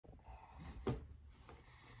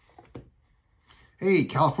Hey,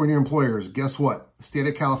 California employers, guess what? The state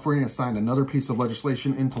of California signed another piece of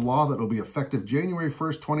legislation into law that will be effective January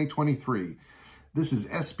 1st, 2023. This is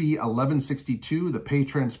SB1162, the Pay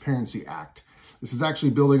Transparency Act. This is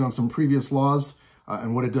actually building on some previous laws,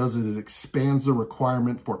 and what it does is it expands the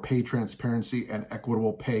requirement for pay transparency and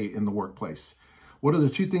equitable pay in the workplace. What are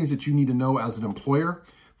the two things that you need to know as an employer?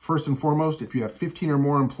 First and foremost, if you have 15 or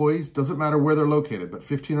more employees, doesn't matter where they're located, but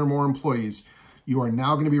 15 or more employees, you are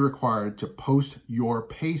now going to be required to post your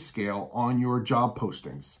pay scale on your job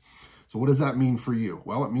postings. So what does that mean for you?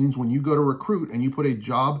 Well, it means when you go to recruit and you put a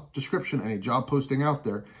job description and a job posting out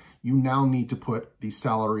there, you now need to put the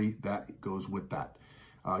salary that goes with that.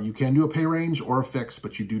 You can do a pay range or a fix,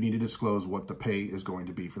 but you do need to disclose what the pay is going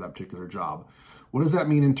to be for that particular job. What does that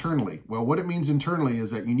mean internally? Well, what it means internally is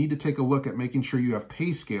that you need to take a look at making sure you have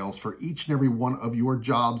pay scales for each and every one of your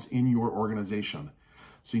jobs in your organization.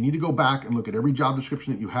 So you need to go back and look at every job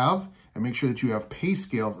description that you have and make sure that you have pay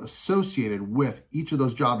scales associated with each of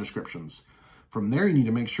those job descriptions. From there, you need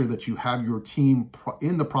to make sure that you have your team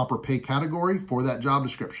in the proper pay category for that job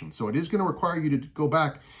description. So it is going to require you to go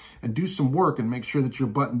back and do some work and make sure that you're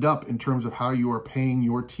buttoned up in terms of how you are paying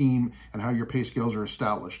your team and how your pay scales are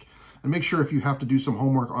established. And make sure if you have to do some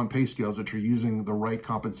homework on pay scales that you're using the right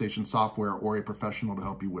compensation software or a professional to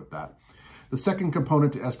help you with that. The second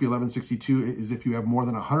component to SB1162 is if you have more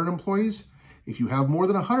than 100 employees. If you have more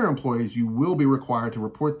than 100 employees, you will be required to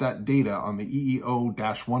report that data on the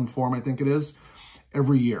EEO-1 form, I think it is,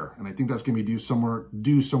 every year. And I think that's going to be due somewhere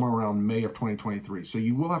around May of 2023. So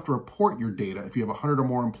you will have to report your data if you have 100 or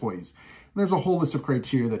more employees. And there's a whole list of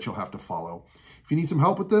criteria that you'll have to follow. If you need some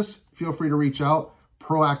help with this, feel free to reach out.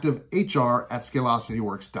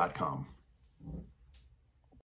 proactivehr@scalocityworks.com.